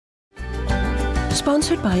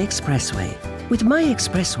Sponsored by Expressway. With My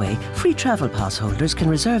Expressway, free travel pass holders can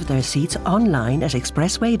reserve their seats online at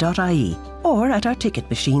expressway.ie or at our ticket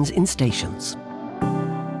machines in stations.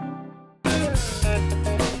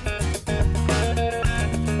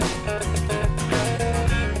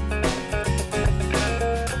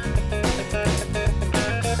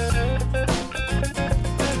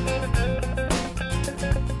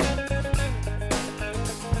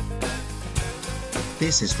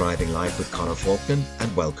 This is Driving Life with Conor Faulkner,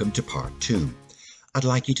 and welcome to part 2. I'd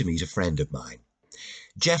like you to meet a friend of mine.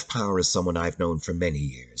 Jeff Power is someone I've known for many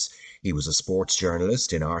years. He was a sports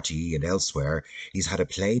journalist in RTE and elsewhere. He's had a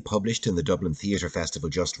play published in the Dublin Theatre Festival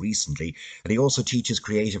just recently, and he also teaches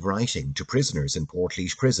creative writing to prisoners in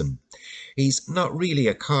Portlaoise Prison. He's not really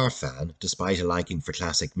a car fan, despite a liking for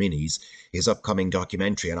classic minis. His upcoming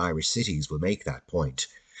documentary on Irish cities will make that point.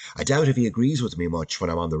 I doubt if he agrees with me much when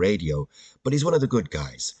I'm on the radio, but he's one of the good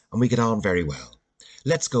guys, and we get on very well.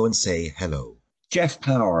 Let's go and say hello. Jeff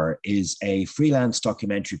Power is a freelance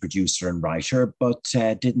documentary producer and writer, but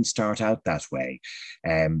didn't start out that way.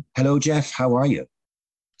 Hello, Jeff. How are you?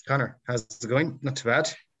 Conor, how's it going? Not too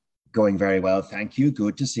bad. Going very well, thank you.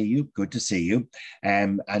 Good to see you. Good to see you.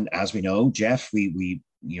 And as we know, Jeff, we've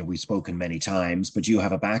spoken many times, but you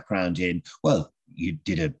have a background in, well, you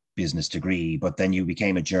did a business degree, but then you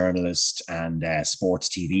became a journalist and a sports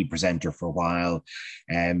TV presenter for a while,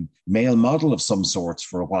 male model of some sorts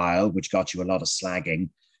for a while, which got you a lot of slagging,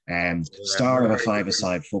 star of a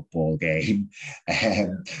five-a-side football game.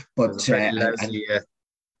 Go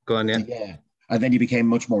on, yeah. And then you became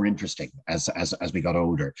much more interesting as we got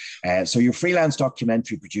older. So you're a freelance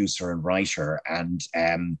documentary producer and writer, and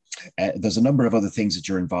there's a number of other things that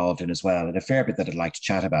you're involved in as well, and a fair bit that I'd like to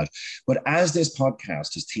chat about. But as this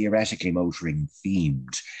podcast is theoretically motoring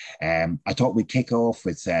themed, I thought we'd kick off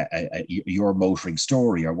with your motoring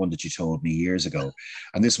story, or one that you told me years ago.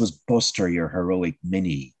 And this was Buster, your heroic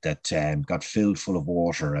Mini that got filled full of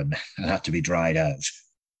water and had to be dried out.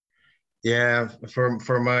 Yeah, for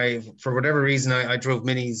whatever reason, I drove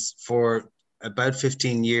minis for about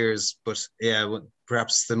 15 years. But yeah,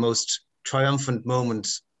 perhaps the most triumphant moment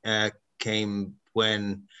came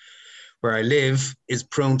when where I live is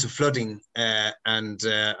prone to flooding, and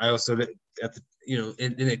I also live at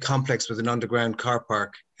in a complex with an underground car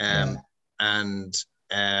park, and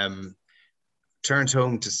turned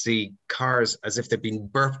home to see cars as if they'd been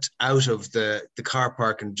burped out of the car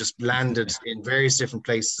park and just landed in various different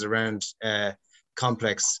places around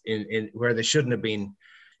complex in where they shouldn't have been.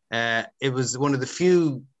 It was one of the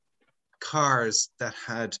few cars that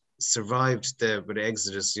had survived the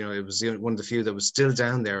exodus. It was one of the few that was still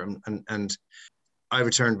down there, and I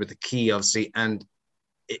returned with the key, obviously, and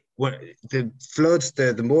the flood,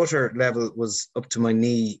 the water level was up to my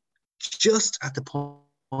knee just at the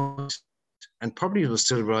point, and probably was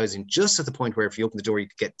still rising just at the point where if you open the door, you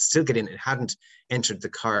could still get in. It hadn't entered the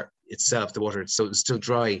car itself, the water, so it was still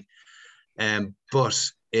dry.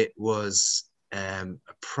 But it was a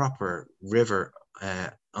proper river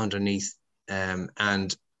underneath.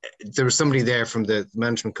 And there was somebody there from the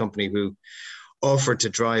management company who offered to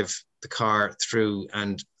drive the car through,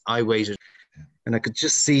 and I waited. And I could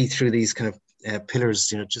just see through these kind of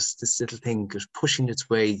pillars, just this little thing just pushing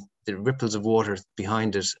its way, the ripples of water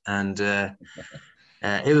behind it, and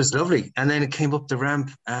it was lovely. And then it came up the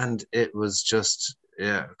ramp, and it was just,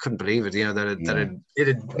 I couldn't believe it. That it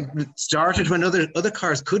had started when other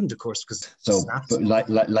cars couldn't, of course, because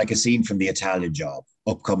like a scene from The Italian Job.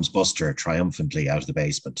 Up comes Buster triumphantly out of the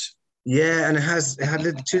basement. Yeah, and it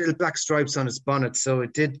had two little black stripes on its bonnet, so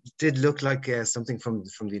it did look like something from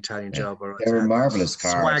The Italian Job. They were marvelous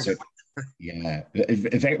cars. Yeah,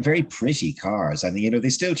 very, very pretty cars, and they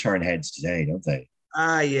still turn heads today, don't they?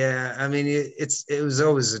 Yeah. I mean, it was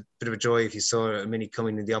always a bit of a joy if you saw a Mini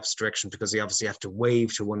coming in the opposite direction, because they obviously have to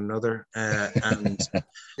wave to one another, and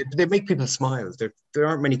they make people smile. There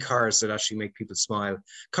aren't many cars that actually make people smile.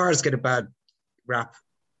 Cars get a bad rap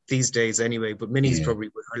these days anyway, but Minis probably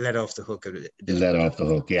are let off the hook. Let off the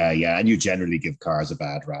hook, yeah. And you generally give cars a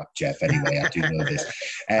bad rap, Jeff, anyway. I do know this.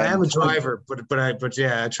 I am a driver, but I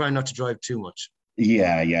try not to drive too much.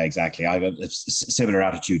 Yeah, exactly. I have a similar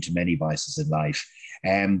attitude to many vices in life.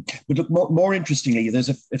 But look, more interestingly, there's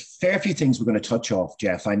a fair few things we're going to touch off,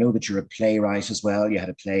 Jeff. I know that you're a playwright as well. You had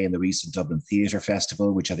a play in the recent Dublin Theatre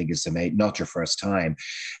Festival, which I think is not your first time.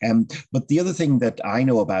 But the other thing that I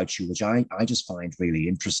know about you, which I just find really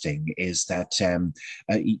interesting, is that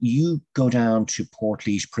you go down to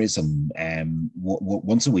Portlaoise Prison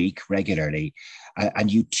once a week regularly,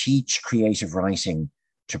 and you teach creative writing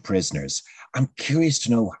to prisoners. I'm curious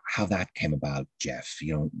to know how that came about, Jeff.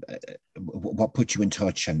 What put you in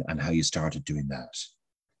touch and how you started doing that?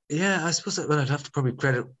 Yeah, I suppose I'd have to probably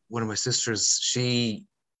credit one of my sisters.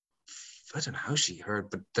 I don't know how she heard,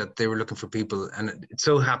 but that they were looking for people, and it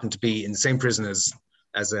so happened to be in the same prison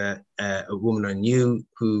as a woman I knew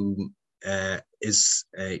who is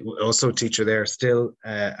also a teacher there still,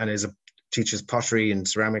 and teaches pottery and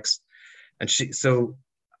ceramics, and so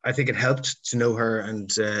I think it helped to know her, and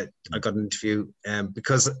I got an interview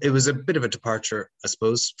because it was a bit of a departure, I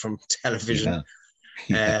suppose, from television.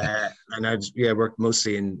 Yeah. And I worked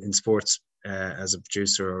mostly in sports as a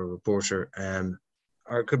producer or a reporter.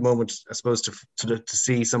 Or a good moment, I suppose, to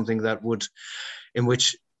see something in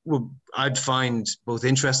which I'd find both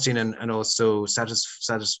interesting and also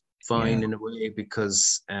satisfying in a way,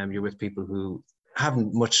 because you're with people who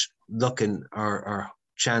haven't much luck or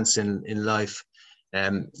chance in life.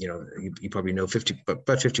 You probably know about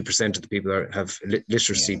 50% of the people have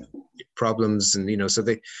literacy problems, and so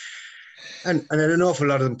they. And an awful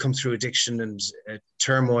lot of them come through addiction and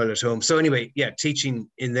turmoil at home. So anyway, teaching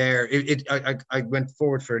in there. I went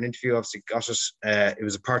forward for an interview. Obviously, got it. It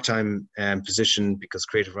was a part-time position because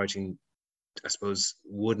creative writing, I suppose,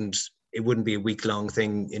 wouldn't be a week-long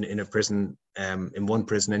thing in a prison, in one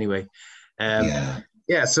prison anyway.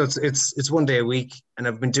 So it's 1 day a week, and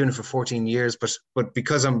I've been doing it for 14 years. But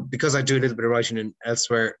because I do a little bit of writing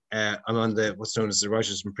elsewhere, I'm on what's known as the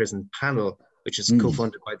Writers in Prison panel, which is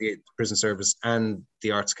co-funded by the Prison Service and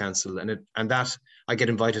the Arts Council, and that I get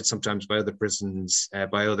invited sometimes by other prisons,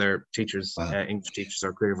 by other teachers, English teachers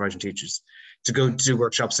or creative writing teachers, to go do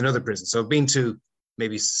workshops in other prisons. So I've been to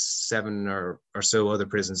maybe 7 or so other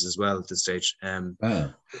prisons as well at this stage. And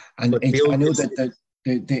I know that.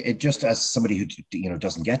 Just as somebody who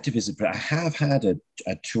doesn't get to visit, but I have had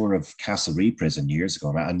a tour of Castlereagh Prison years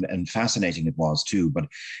ago, and fascinating it was too. But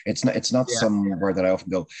it's not somewhere that I often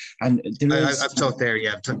go. And I've taught there.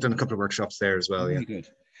 Yeah, I've done a couple of workshops there as well. Very good.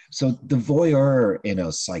 So the voyeur in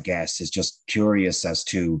us, I guess, is just curious as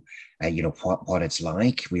to what it's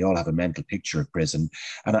like. We all have a mental picture of prison,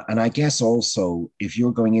 and I guess also if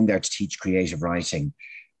you're going in there to teach creative writing,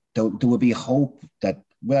 there would be hope that,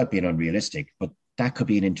 without being unrealistic, but that could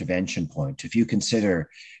be an intervention point. If you consider,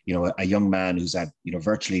 a young man who's had,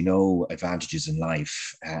 virtually no advantages in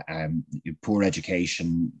life, poor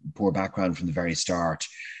education, poor background from the very start,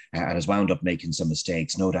 and has wound up making some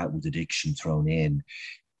mistakes, no doubt with addiction thrown in.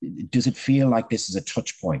 Does it feel like this is a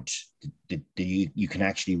touch point? You can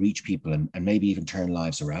actually reach people and maybe even turn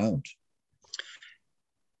lives around?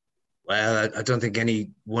 Well, I don't think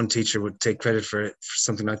any one teacher would take credit for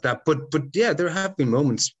something like that. But yeah, there have been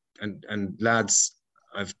moments and lads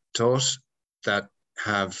I've taught that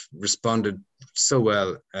have responded so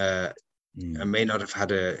well, and may not have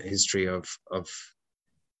had a history of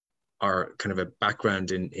or kind of a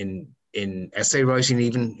background in essay writing,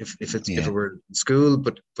 even if it were in school.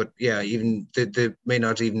 But yeah, even they may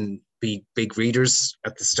not even be big readers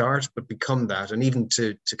at the start, but become that, and even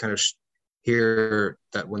to kind of hear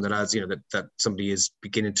that when the lads, that somebody is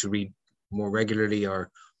beginning to read more regularly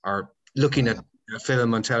or looking at a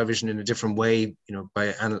film on television in a different way,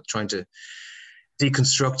 by trying to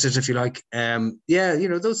deconstruct it, if you like.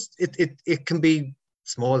 Those it can be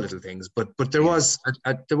small little things, but there was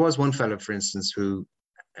one fella, for instance, who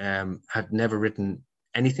had never written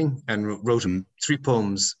anything and wrote 3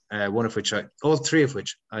 poems, all three of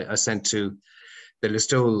which I sent to the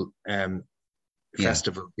Listowel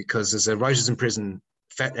festival, because there's a Writers in Prison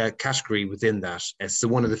category within that. It's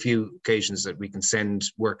one of the few occasions that we can send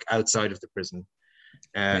work outside of the prison.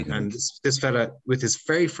 And this fella, with his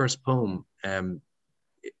very first poem,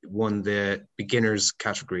 won the beginners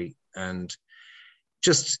category, and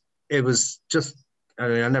I'll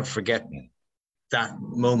never forget that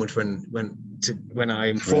moment when I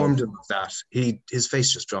informed him of that. His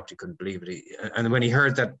face just dropped. He couldn't believe it. And when he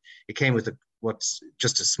heard that it came with what's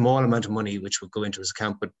just a small amount of money which would go into his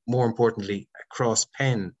account, but more importantly, a cross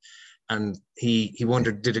pen, and he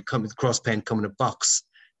wondered, did it come with cross pen come in a box?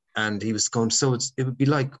 And he was going, so it would be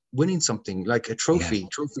like winning something, like a trophy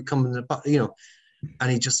coming in a box,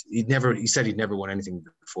 And he said he'd never won anything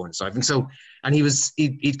before in Sivan. And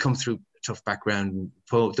he'd come through a tough background.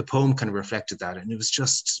 The poem kind of reflected that, and it was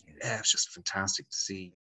just fantastic to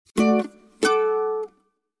see.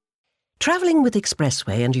 Travelling with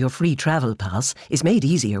Expressway under your free travel pass is made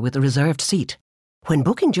easier with a reserved seat. When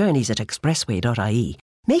booking journeys at expressway.ie,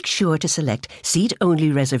 make sure to select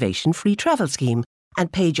seat-only reservation free travel scheme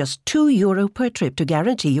and pay just €2 per trip to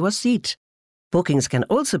guarantee you a seat. Bookings can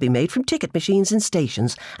also be made from ticket machines in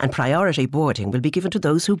stations, and priority boarding will be given to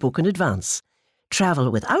those who book in advance.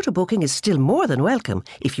 Travel without a booking is still more than welcome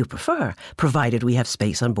if you prefer, provided we have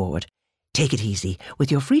space on board. Take it easy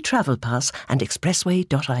with your free travel pass and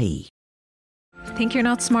expressway.ie. Think you're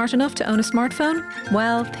not smart enough to own a smartphone?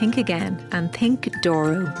 Well, think again and think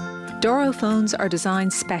Doro. Doro phones are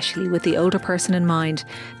designed specially with the older person in mind.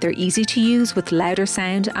 They're easy to use with louder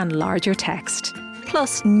sound and larger text.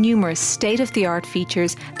 Plus numerous state-of-the-art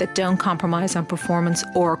features that don't compromise on performance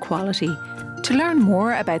or quality. To learn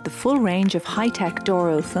more about the full range of high-tech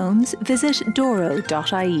Doro phones, visit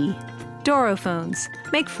doro.ie. Doro phones.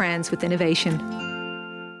 Make friends with innovation.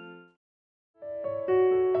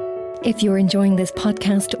 If you're enjoying this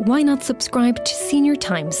podcast, why not subscribe to Senior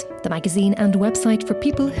Times, the magazine and website for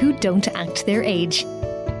people who don't act their age?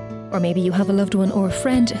 Or maybe you have a loved one or a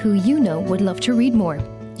friend who you know would love to read more.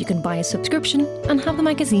 You can buy a subscription and have the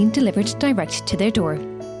magazine delivered direct to their door.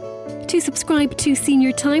 To subscribe to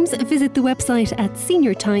Senior Times, visit the website at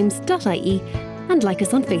seniortimes.ie and like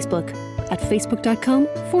us on Facebook at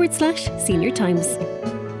facebook.com/Senior Times.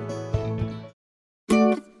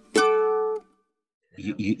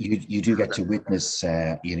 You do get to witness,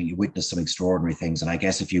 you witness some extraordinary things. And I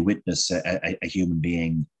guess if you witness a human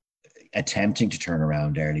being attempting to turn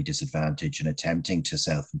around early disadvantage and attempting to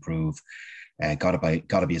self-improve,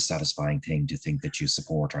 gotta be a satisfying thing to think that you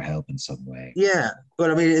support or help in some way. Yeah, but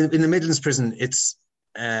I mean, in the Midlands prison, it's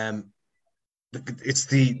the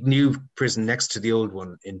new prison next to the old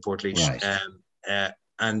one in Portlaoise. Right.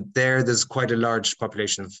 And there's quite a large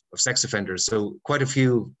population of sex offenders. So quite a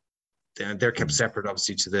few, they're kept separate,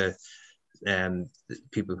 obviously, to the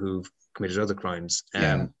people who've committed other crimes.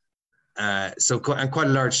 So quite a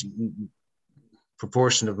large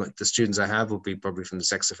proportion of the students I have will be probably from the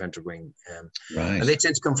sex offender wing. Right. And they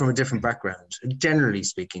tend to come from a different background. Generally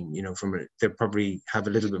speaking, they probably have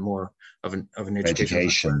a little bit more of an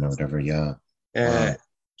education or whatever. Yeah.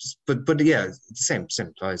 But yeah, the same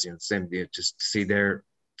applies. Just to see their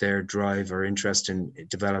drive or interest in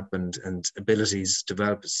development and abilities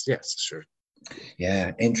develop. Yes, sure.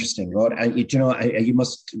 Yeah, interesting, Rod. And you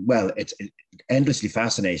must. Well, it's endlessly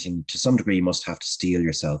fascinating. To some degree, you must have to steel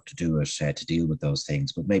yourself to do it, to deal with those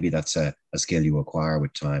things. But maybe that's a skill you acquire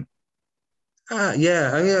with time.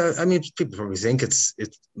 Yeah. I mean, people probably think it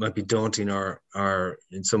might be daunting or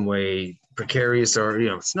in some way precarious, or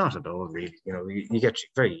it's not at all really. You get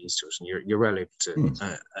very used to it, and you're well able to.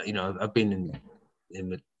 I've been in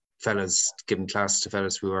with fellas, giving class to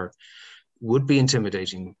fellas who would be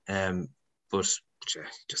intimidating. But yeah,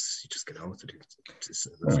 you just get on with it. It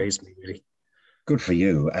doesn't faze me really. Good for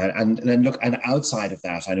you. And then look, and outside of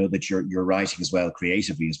that, I know that you're writing as well,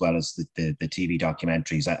 creatively, as well as the TV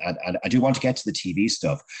documentaries. And I do want to get to the TV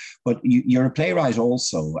stuff, but you're a playwright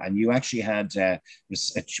also, and you actually had a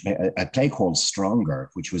play called Stronger,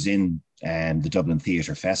 which was in the Dublin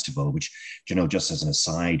Theatre Festival, which, just as an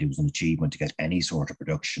aside, it was an achievement to get any sort of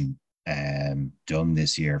production done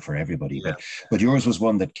this year for everybody. Yeah. But yours was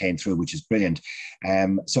one that came through, which is brilliant.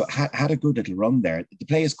 So had a good little run there. The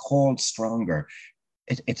play is called Stronger.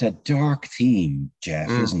 It's a dark theme, Jeff,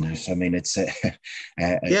 isn't it? I mean, it's but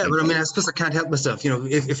I mean, I suppose I can't help myself.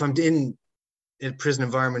 If I'm in a prison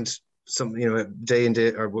environment, day in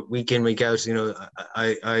day or week in, week out,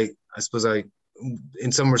 I suppose I,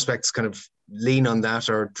 in some respects, kind of lean on that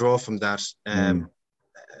or draw from that.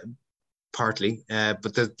 Partly,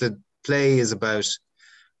 but the play is about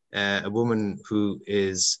a woman who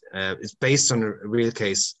is based on a real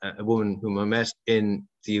case, a woman whom I met in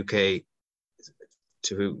the UK,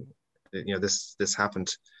 to who this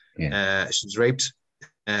happened. Yeah. She was raped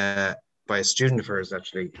by a student of hers,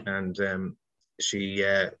 actually, and she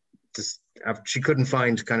couldn't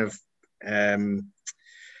find kind of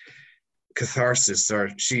catharsis, or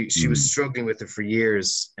she was struggling with it for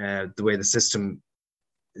years. The way the system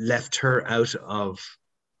left her out of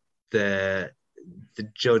the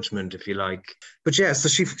judgment, if you like. But yeah, so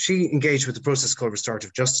she engaged with the process called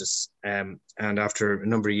restorative justice, and after a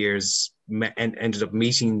number of years ended up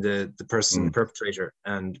meeting the person, the perpetrator,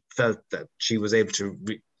 and felt that she was able to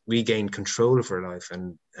regain control of her life,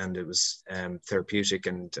 and it was therapeutic,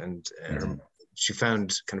 and she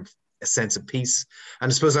found kind of a sense of peace. And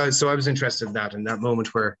I suppose I was interested in that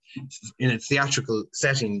moment where, in a theatrical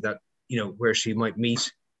setting, that where she might meet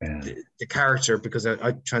the character, because it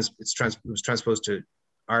was transposed to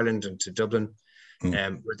Ireland and to Dublin,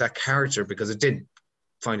 with that character, because it did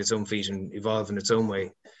find its own feet and evolve in its own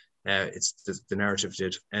way. It's the narrative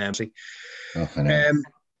did.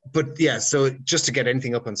 But yeah, so just to get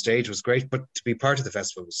anything up on stage was great, but to be part of the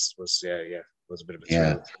festival was a bit of a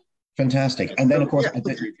thrill. Fantastic. And then, of course,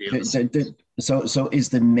 the So is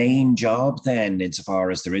the main job then,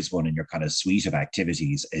 insofar as there is one in your kind of suite of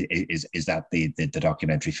activities, is that the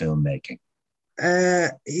documentary filmmaking?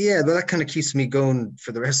 Yeah, but that kind of keeps me going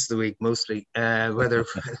for the rest of the week mostly. Whether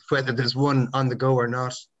whether there's one on the go or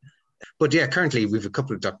not. But yeah, currently we've a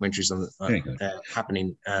couple of documentaries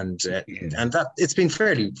happening, and that it's been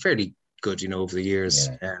fairly good, over the years.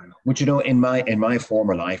 Yeah. Which, in my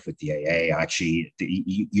former life with the AA, actually,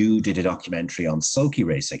 you did a documentary on sulky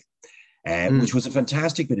racing. Which was a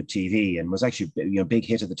fantastic bit of TV and was actually a big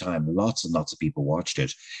hit at the time. Lots and lots of people watched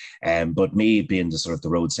it. But me being the sort of the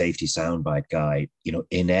road safety soundbite guy,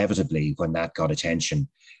 inevitably when that got attention,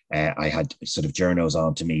 I had sort of journos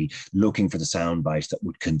on to me looking for the soundbite that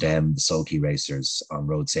would condemn the sulky racers on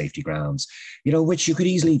road safety grounds, which you could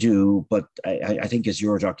easily do. But I think, as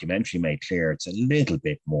your documentary made clear, it's a little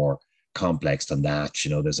bit more complex than that.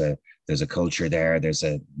 There's a culture there. There's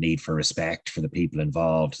a need for respect for the people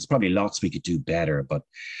involved. There's probably lots we could do better. But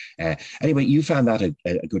anyway, you found that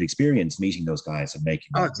a good experience meeting those guys and making.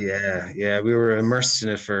 Oh yeah. We were immersed in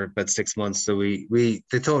it for about 6 months. So they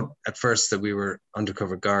thought at first that we were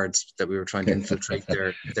undercover guards, that we were trying to infiltrate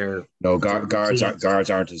their. No, guards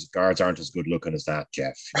aren't as good looking as that,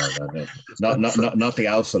 Jeff. No. Not the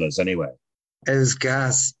alphalas anyway. It was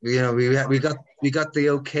gas. We got the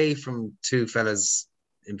okay from two fellas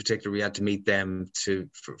in particular. We had to meet them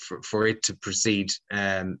for it to proceed,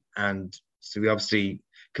 and so we obviously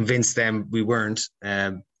convinced them we weren't.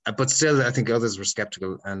 But still, I think others were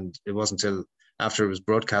skeptical, and it wasn't until after it was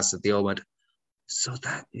broadcast that they all went, so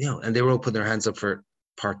that and they were all putting their hands up for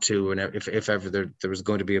part 2, and if ever there was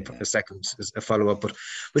going to be a follow up, but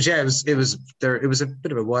yeah, it was a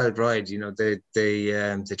bit of a wild ride. They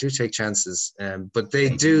do take chances, but they're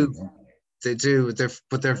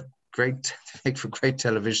great. They make for great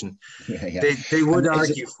television. Yeah. They would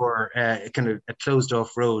argue for kind of a closed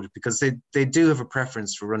off road, because they do have a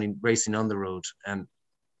preference for racing on the road, and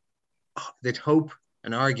they'd hope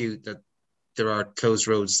and argue that there are closed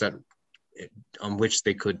roads on which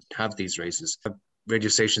they could have these races. Radio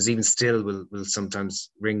stations even still will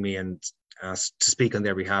sometimes ring me and ask to speak on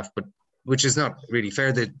their behalf, but which is not really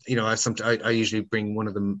fair. That I usually bring one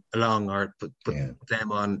of them along, or put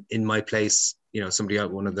them on in my place. Somebody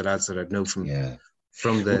out, one of the lads that I'd know from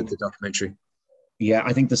the documentary. Yeah,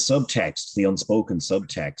 I think the unspoken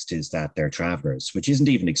subtext is that they're travellers, which isn't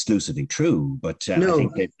even exclusively true. But no. I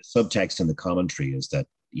think the subtext in the commentary is that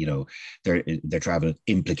they're traveling.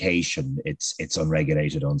 Implication, it's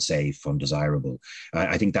unregulated, unsafe, undesirable.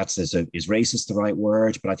 I think that's is racist the right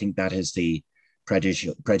word, but I think that is the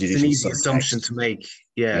prejudicial. It's an easy assumption to make.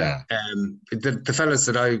 Yeah. The fellas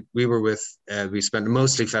that we were with, we spent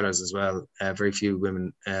mostly fellas as well. Very few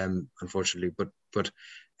women, unfortunately. But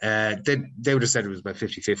they would have said it was about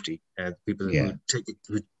 50-50. People who take it,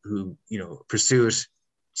 who pursue it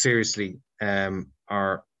seriously,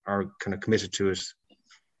 are kind of committed to it.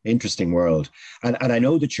 Interesting world. And I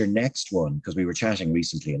know that your next one, because we were chatting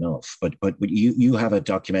recently enough, but you have a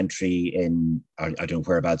documentary I don't know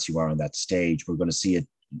whereabouts you are on that stage. We're going to see it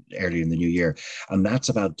early in the new year. And that's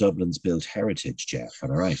about Dublin's built heritage, Jeff. Am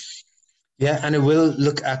I right? Yeah, and it will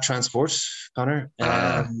look at transport, Conor.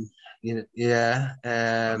 I'm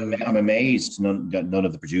amazed none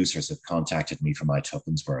of the producers have contacted me for my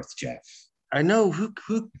tuppence worth, Jeff. I know. Who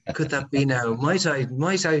could that be now? Might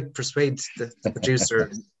I persuade the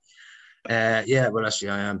producer? Well, actually,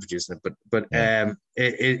 I am producing it, but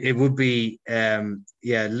it would be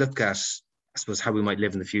look at, I suppose, how we might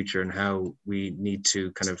live in the future and how we need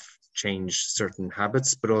to kind of change certain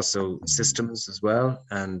habits, but also systems as well,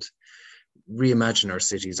 and reimagine our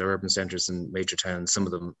cities, our urban centres and major towns. Some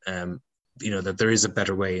of them, that there is a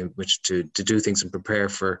better way in which to do things and prepare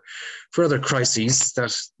for other crises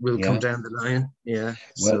that will come down the line. Yeah.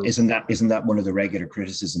 Well, isn't that one of the regular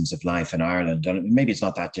criticisms of life in Ireland? And maybe it's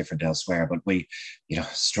not that different elsewhere, but we,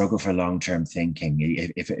 struggle for long-term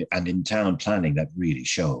thinking. And in town planning, that really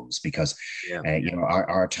shows, because,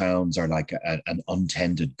 our towns are like an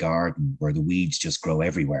untended garden where the weeds just grow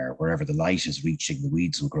everywhere. Wherever the light is reaching, the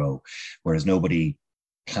weeds will grow, whereas nobody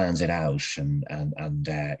plans it out and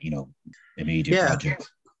immediate project.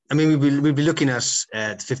 I mean, we'd be looking at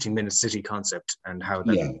the 15-minute city concept and how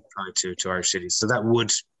that would apply to Irish cities. So that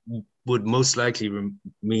would most likely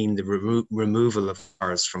mean the removal of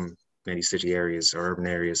cars from many city areas or urban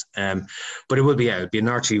areas. But it would be it'd be an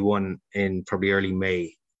RT1 in probably early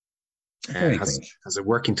May. Has a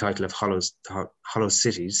working title of Hollow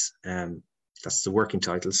Cities. That's the working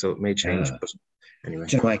title, so it may change. Anyway,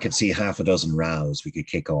 I could see half a dozen rows we could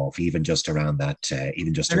kick off, even just around that. I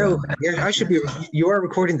know. Yeah, I should be. You are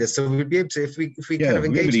recording this, so we'd be able to, if we kind of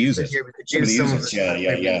engage use it here, we could use some of it.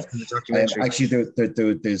 Yeah. From the documentary. Actually,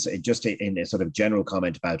 there's just in a sort of general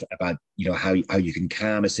comment about how you can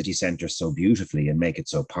calm a city centre so beautifully and make it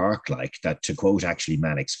so park-like that, to quote actually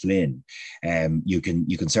Mannix Flynn, you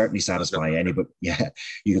can certainly satisfy anybody. Yeah,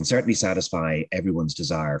 you can certainly satisfy everyone's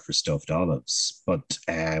desire for stuffed olives, but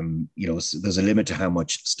there's a limit to how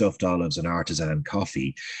much stuffed olives and artisan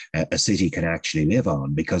coffee a city can actually live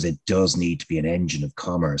on, because it does need to be an engine of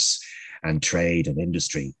commerce and trade and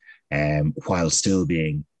industry, while still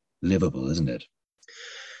being livable, isn't it?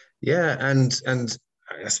 Yeah, and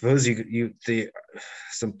I suppose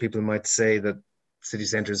some people might say that city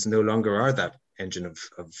centres no longer are that engine of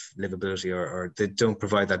livability, or they don't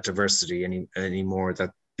provide that diversity anymore.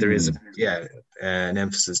 That there is an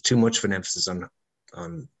emphasis, too much of an emphasis on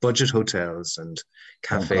budget hotels and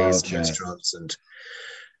cafes and restaurants, and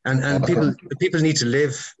people need to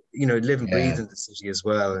live and breathe in the city as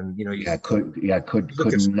well. And could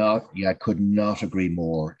not agree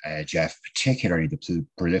more, Jeff. Particularly the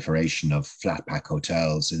proliferation of flat pack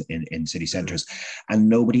hotels in city centres, and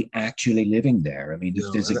nobody actually living there. I mean,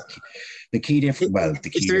 the key difference. Well,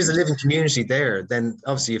 if there is a living community there, then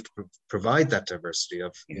obviously you have to provide that diversity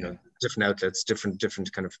of different outlets, different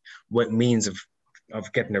kind of means of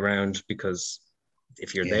getting around, because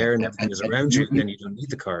if you're there and everything is around you, then you don't need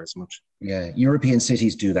the car as much. Yeah, European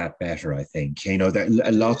cities do that better, I think. There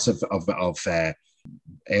are lots of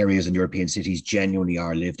areas in European cities genuinely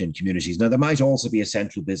are lived in communities. Now, there might also be a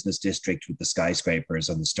central business district with the skyscrapers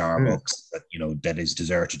and the Starbucks that is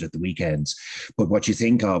deserted at the weekends. But what you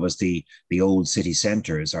think of as the old city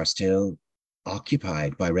centres are still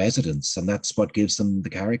occupied by residents, and that's what gives them the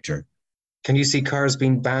character. Can you see cars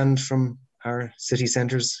being banned from our city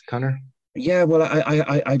centres, Conor? Yeah, well,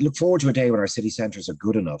 I look forward to a day when our city centres are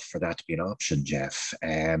good enough for that to be an option, Jeff.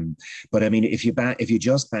 But I mean, if you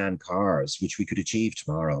just ban cars, which we could achieve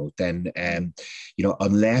tomorrow, then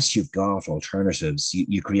unless you've got alternatives,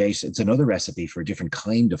 you create. It's another recipe for a different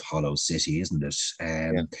kind of hollow city, isn't it?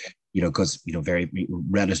 Because very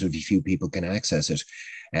relatively few people can access it.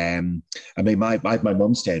 I mean, my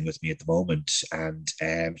mum staying with me at the moment, and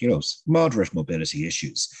moderate mobility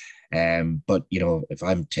issues. But if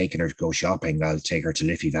I'm taking her to go shopping, I'll take her to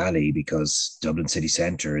Liffey Valley, because Dublin city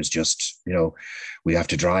centre is just, we have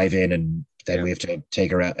to drive in, and then we have to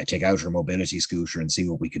take out her mobility scooter and see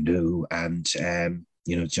what we can do, and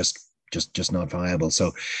just not viable.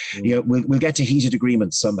 So we'll get to heated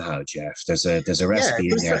agreements somehow, Jeff. There's a recipe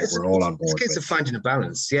in there. We're all on board. It's a case of finding a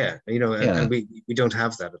balance, and we don't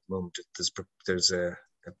have that at the moment. There's a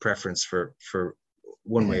preference for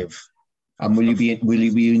one way of. And will you be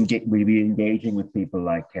engaging with people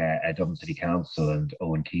like Dublin City Council and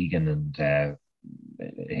Owen Keegan and?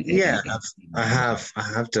 I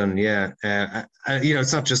have done. Yeah,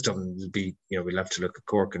 it's not just Dublin. It'll be we'll have to look at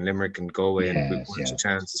Cork and Limerick and Galway and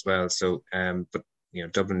towns as well. So, but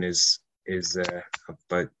Dublin is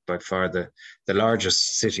by far the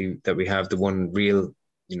largest city that we have. The one real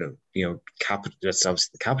capital. That's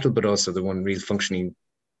obviously the capital, but also the one real functioning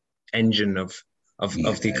engine of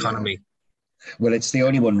the economy. Well, it's the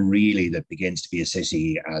only one really that begins to be a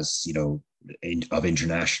city as of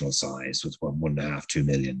international size, with 1.5, 2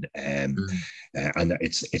 million, and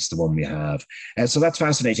it's the one we have. So that's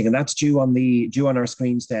fascinating, and that's due on our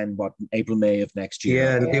screens then. What, April, May of next year?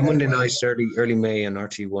 Yeah, it'll be Monday night, early May on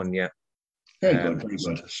RT1. Yeah, very good.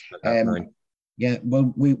 Yeah,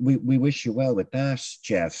 well, we wish you well with that,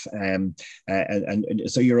 Jeff. And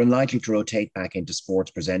so you're unlikely to rotate back into sports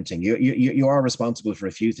presenting. You are responsible for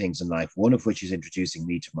a few things in life, one of which is introducing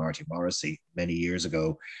me to Marty Morrissey many years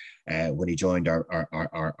ago when he joined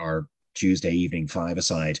our Tuesday evening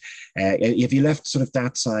five-a-side. Have you left sort of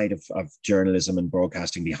that side of journalism and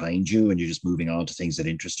broadcasting behind you, and you're just moving on to things that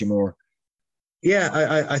interest you more?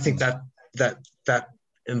 Yeah, I think that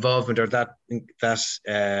involvement, or that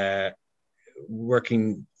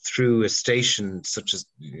working through a station such as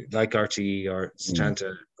like RTE or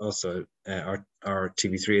Setanta, also or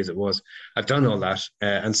TV3 as it was, I've done all that,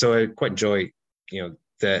 and so I quite enjoy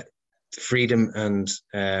the freedom and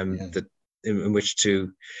in which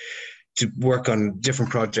to work on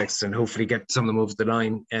different projects and hopefully get some of them over the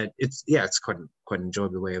line. It's quite an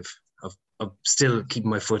enjoyable way of still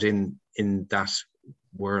keeping my foot in that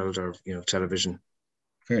world of television.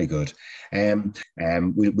 Very good.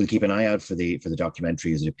 We'll keep an eye out for the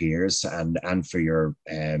documentary as it appears, and for your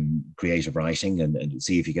creative writing, and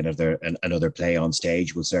see if you get another play on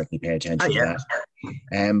stage. We'll certainly pay attention to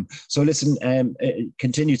that. So listen,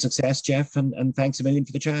 continued success, Jeff, and thanks a million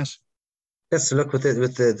for the chat. Best of luck with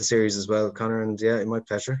the series as well, Connor, and yeah, my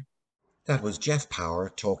pleasure. That was Jeff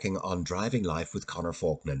Power talking on Driving Life with Conor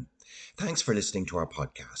Faulkner. Thanks for listening to our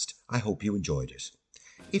podcast. I hope you enjoyed it.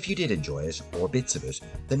 If you did enjoy it, or bits of it,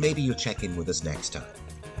 then maybe you'll check in with us next time.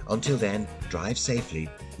 Until then, drive safely,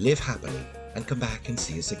 live happily, and come back and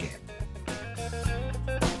see us again.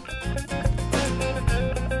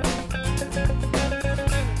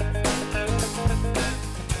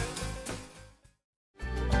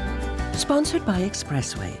 Sponsored by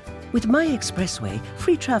Expressway. With My Expressway,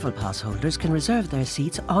 free travel pass holders can reserve their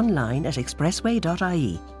seats online at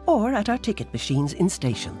expressway.ie or at our ticket machines in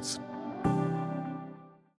stations.